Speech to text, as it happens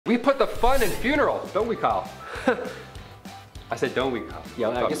We put the fun in funeral, don't we, Kyle? I said, don't we, Kyle? Yeah,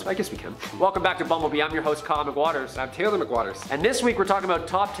 I guess we can. Welcome back to Bumblebee. I'm your host, Kyle McWaters. I'm Taylor McWaters. And this week we're talking about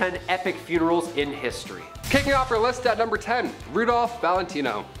top 10 epic funerals in history. Kicking off our list at number 10, Rudolph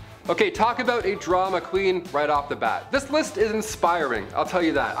Valentino. Okay, talk about a drama queen right off the bat. This list is inspiring, I'll tell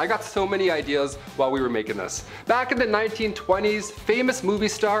you that. I got so many ideas while we were making this. Back in the 1920s, famous movie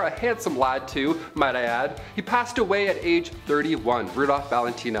star, a handsome lad too, might I add, he passed away at age 31, Rudolph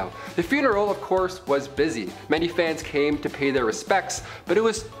Valentino. The funeral, of course, was busy. Many fans came to pay their respects, but it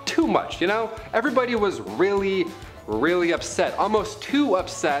was too much, you know? Everybody was really upset, almost too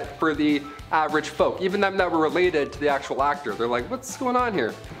upset for the average folk, even them that were related to the actual actor. They're like, what's going on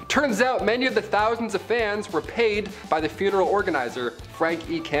here? Turns out many of the thousands of fans were paid by the funeral organizer, Frank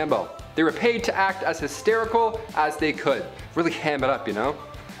E. Campbell. They were paid to act as hysterical as they could. Really ham it up, you know?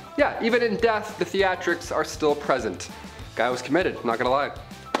 Yeah, even in death, the theatrics are still present. Guy was committed, I'm not gonna lie.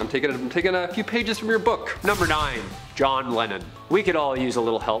 I'm taking a few pages from your book. Number 9, John Lennon. We could all use a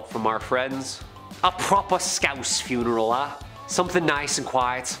little help from our friends. A proper Scouse funeral, huh? Something nice and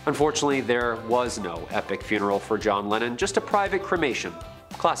quiet. Unfortunately, there was no epic funeral for John Lennon, just a private cremation.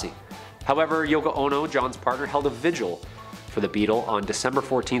 Classy. However, Yoko Ono, John's partner, held a vigil for the Beatle on December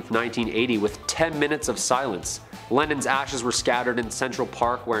 14th, 1980 with 10 minutes of silence. Lennon's ashes were scattered in Central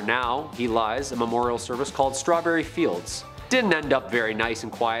Park where now he lies, a memorial service called Strawberry Fields. Didn't end up very nice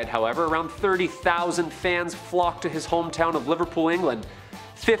and quiet, however. Around 30,000 fans flocked to his hometown of Liverpool, England.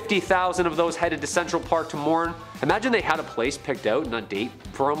 50,000 of those headed to Central Park to mourn. Imagine they had a place picked out and a date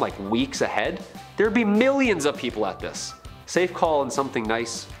for him like weeks ahead. There'd be millions of people at this. Safe call and something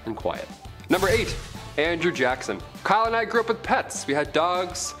nice and quiet. Number 8, Andrew Jackson. Kyle and I grew up with pets. We had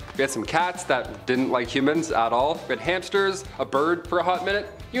dogs, we had some cats that didn't like humans at all. We had hamsters, a bird for a hot minute.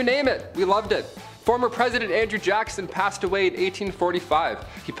 You name it, we loved it. Former President Andrew Jackson passed away in 1845.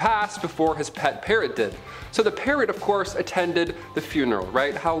 He passed before his pet parrot did. So the parrot, of course, attended the funeral,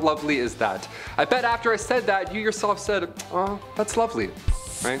 right? How lovely is that? I bet after I said that, you yourself said, oh, that's lovely,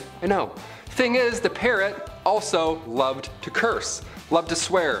 right? I know. Thing is, the parrot also loved to curse, loved to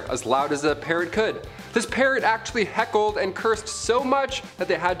swear as loud as a parrot could. This parrot actually heckled and cursed so much that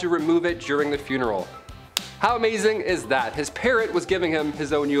they had to remove it during the funeral. How amazing is that? His parrot was giving him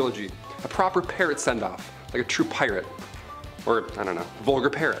his own eulogy. A proper parrot send-off, like a true pirate. Or, I don't know, vulgar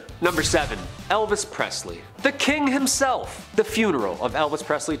parrot. Number 7, Elvis Presley. The king himself. The funeral of Elvis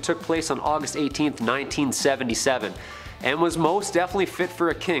Presley took place on August 18th, 1977, and was most definitely fit for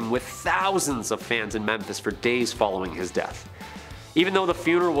a king, with thousands of fans in Memphis for days following his death. Even though the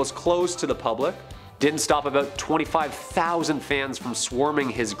funeral was closed to the public, didn't stop about 25,000 fans from swarming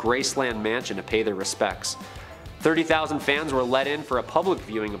his Graceland mansion to pay their respects. 30,000 fans were let in for a public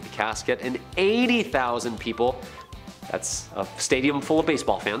viewing of the casket, and 80,000 people, that's a stadium full of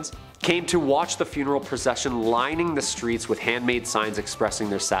baseball fans, came to watch the funeral procession, lining the streets with handmade signs expressing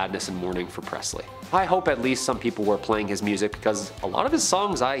their sadness and mourning for Presley. I hope at least some people were playing his music, because a lot of his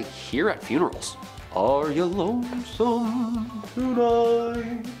songs I hear at funerals. Are you lonesome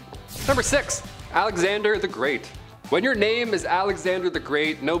tonight? Number 6, Alexander the Great. When your name is Alexander the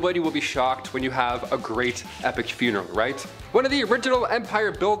Great, nobody will be shocked when you have a great epic funeral, right? One of the original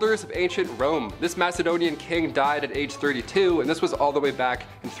empire builders of ancient Rome, this Macedonian king died at age 32, and this was all the way back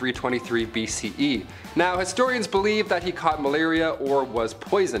in 323 BCE. Now, historians believe that he caught malaria or was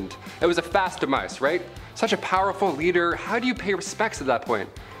poisoned. It was a fast demise, right? Such a powerful leader, how do you pay respects at that point?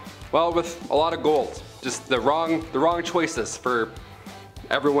 Well, with a lot of gold. Just the wrong choices for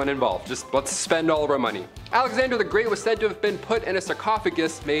everyone involved. Just let's spend all of our money. Alexander the Great was said to have been put in a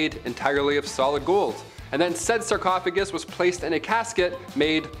sarcophagus made entirely of solid gold. And then said sarcophagus was placed in a casket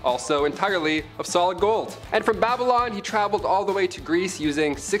made also entirely of solid gold. And from Babylon, he traveled all the way to Greece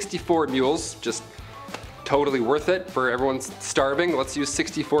using 64 mules, just totally worth it for everyone's starving. Let's use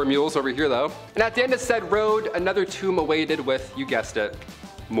 64 mules over here though. And at the end of said road, another tomb awaited with, you guessed it,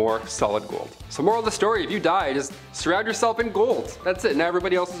 more solid gold. So moral of the story, if you die, just surround yourself in gold. That's it. Now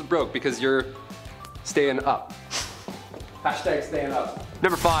everybody else is broke because you're staying up. Hashtag staying up.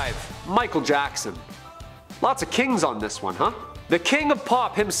 Number 5, Michael Jackson. Lots of kings on this one, huh? The king of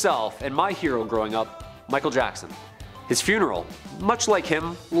pop himself, and my hero growing up, Michael Jackson. His funeral, much like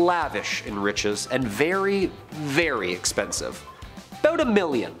him, lavish in riches and very expensive. About $1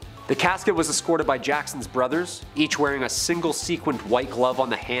 million. The casket was escorted by Jackson's brothers, each wearing a single sequined white glove on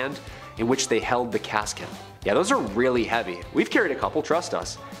the hand in which they held the casket. Yeah, those are really heavy. We've carried a couple, trust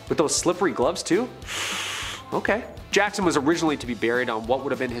us. With those slippery gloves too? Okay. Jackson was originally to be buried on what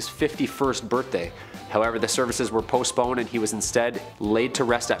would have been his 51st birthday. However, the services were postponed and he was instead laid to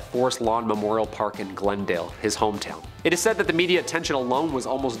rest at Forest Lawn Memorial Park in Glendale, his hometown. It is said that the media attention alone was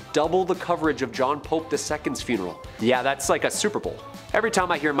almost double the coverage of John Pope II's funeral. Yeah, that's like a Super Bowl. Every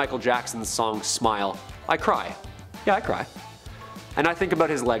time I hear Michael Jackson's song Smile, I cry. Yeah, I cry. And I think about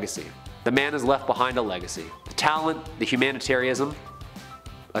his legacy. The man has left behind a legacy. The talent, the humanitarianism,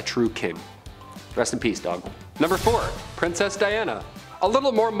 a true king. Rest in peace, dog. Number 4, Princess Diana. A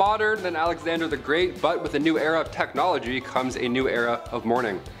little more modern than Alexander the Great, but with a new era of technology comes a new era of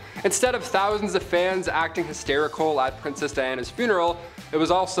mourning. Instead of thousands of fans acting hysterical at Princess Diana's funeral, it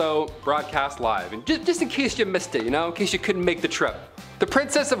was also broadcast live. And just in case you missed it, in case you couldn't make the trip. The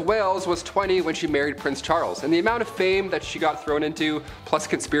Princess of Wales was 20 when she married Prince Charles, and the amount of fame that she got thrown into, plus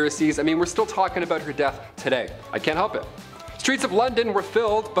conspiracies, I mean, we're still talking about her death today. I can't help it. Streets of London were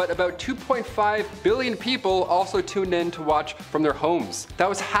filled, but about 2.5 billion people also tuned in to watch from their homes. That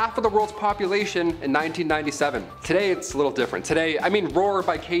was half of the world's population in 1997. Today it's a little different. Today, I mean, Roar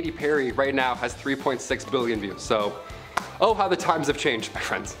by Katy Perry right now has 3.6 billion views, so oh how the times have changed, my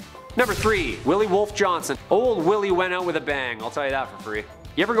friends. Number 3, Willie Wolf Johnson. Old Willie went out with a bang, I'll tell you that for free.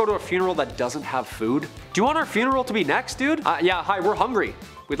 You ever go to a funeral that doesn't have food? Do you want our funeral to be next, dude? Yeah, hi, we're hungry.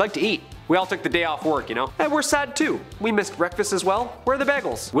 We'd like to eat. We all took the day off work, And we're sad too. We missed breakfast as well. Where are the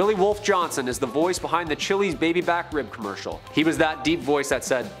bagels? Willie Wolf Johnson is the voice behind the Chili's baby back rib commercial. He was that deep voice that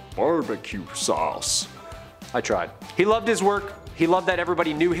said, barbecue sauce. I tried. He loved his work. He loved that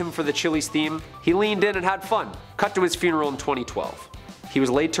everybody knew him for the Chili's theme. He leaned in and had fun. Cut to his funeral in 2012. He was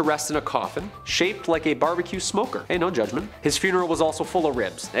laid to rest in a coffin, shaped like a barbecue smoker. Hey, no judgment. His funeral was also full of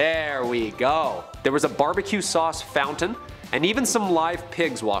ribs. There we go. There was a barbecue sauce fountain, and even some live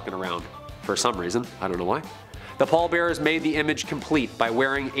pigs walking around. For some reason, I don't know why. The pallbearers made the image complete by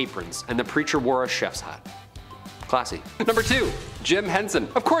wearing aprons, and the preacher wore a chef's hat. Classy. Number 2, Jim Henson.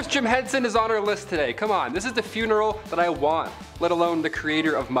 Of course Jim Henson is on our list today. Come on, this is the funeral that I want, let alone the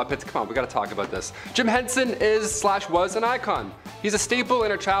creator of Muppets. Come on, we gotta talk about this. Jim Henson was an icon. He's a staple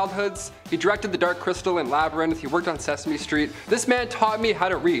in our childhoods. He directed The Dark Crystal and Labyrinth. He worked on Sesame Street. This man taught me how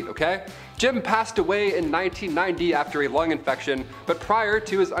to read, okay? Jim passed away in 1990 after a lung infection, but prior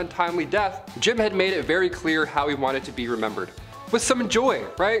to his untimely death, Jim had made it very clear how he wanted to be remembered. With some joy,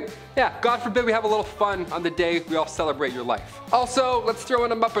 right? Yeah, God forbid we have a little fun on the day we all celebrate your life. Also, let's throw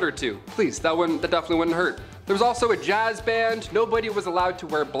in a Muppet or two. Please, that definitely wouldn't hurt. There was also a jazz band. Nobody was allowed to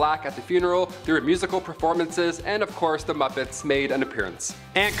wear black at the funeral. There were musical performances, and of course the Muppets made an appearance.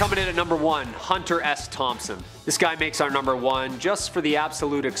 And coming in at number 1, Hunter S. Thompson. This guy makes our number 1 just for the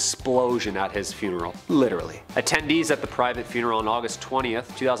absolute explosion at his funeral. Literally. Attendees at the private funeral on August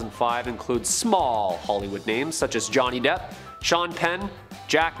 20th, 2005 include small Hollywood names such as Johnny Depp, Sean Penn,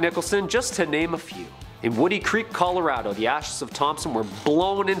 Jack Nicholson, just to name a few. In Woody Creek, Colorado, the ashes of Thompson were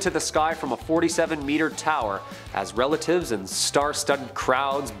blown into the sky from a 47-meter tower as relatives and star-studded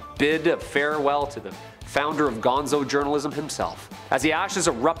crowds bid a farewell to the founder of gonzo journalism himself. As the ashes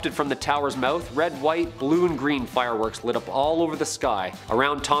erupted from the tower's mouth, red, white, blue, and green fireworks lit up all over the sky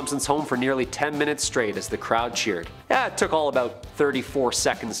around Thompson's home for nearly 10 minutes straight as the crowd cheered. Yeah, it took all about 34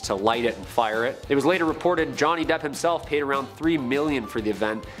 seconds to light it and fire it. It was later reported Johnny Depp himself paid around $3 million for the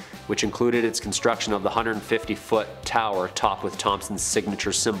event, which included its construction of the 150-foot tower topped with Thompson's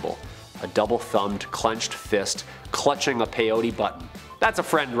signature symbol, a double-thumbed, clenched fist clutching a peyote button. That's a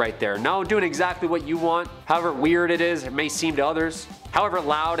friend right there. No, doing exactly what you want, however weird it is, it may seem to others, however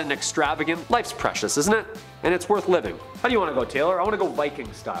loud and extravagant, life's precious, isn't it? And it's worth living. How do you want to go, Taylor? I want to go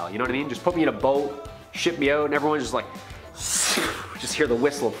Viking style, you know what I mean? Just put me in a boat, ship me out, and everyone's just like, just hear the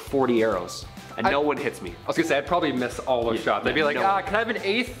whistle of 40 arrows. And no one hits me. I was gonna say, I'd probably miss all those shots. They'd be like, can I have an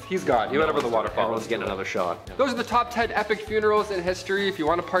 8th? He's gone. He went over the waterfall. Everyone's getting another shot. Yeah. Those are the top 10 epic funerals in history. If you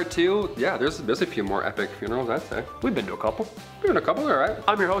want a part 2, yeah, there's a few more epic funerals, I'd say. We've been to a couple. We've been to a couple, all right.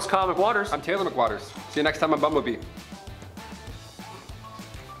 I'm your host, Kyle McWaters. I'm Taylor McWaters. See you next time on Bumblebee.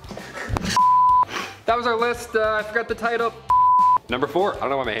 That was our list. I forgot the title. Number 4. I don't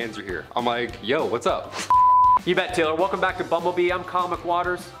know why my hands are here. I'm like, yo, what's up? You bet, Taylor. Welcome back to Bumblebee. I'm Kyle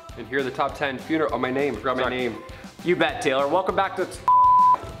McWaters. And here are the top 10 funeral. Oh, my name. Forgot my name. You bet, Taylor. Welcome back to.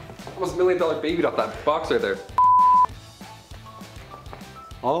 Almost $1 million baby off that box right there.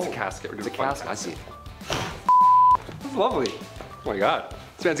 Oh, it's a casket. It's a casket. I see. That's lovely. Oh my God.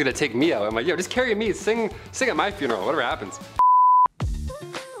 This man's gonna take me out. I'm like, yo, just carry me. Sing at my funeral. Whatever happens.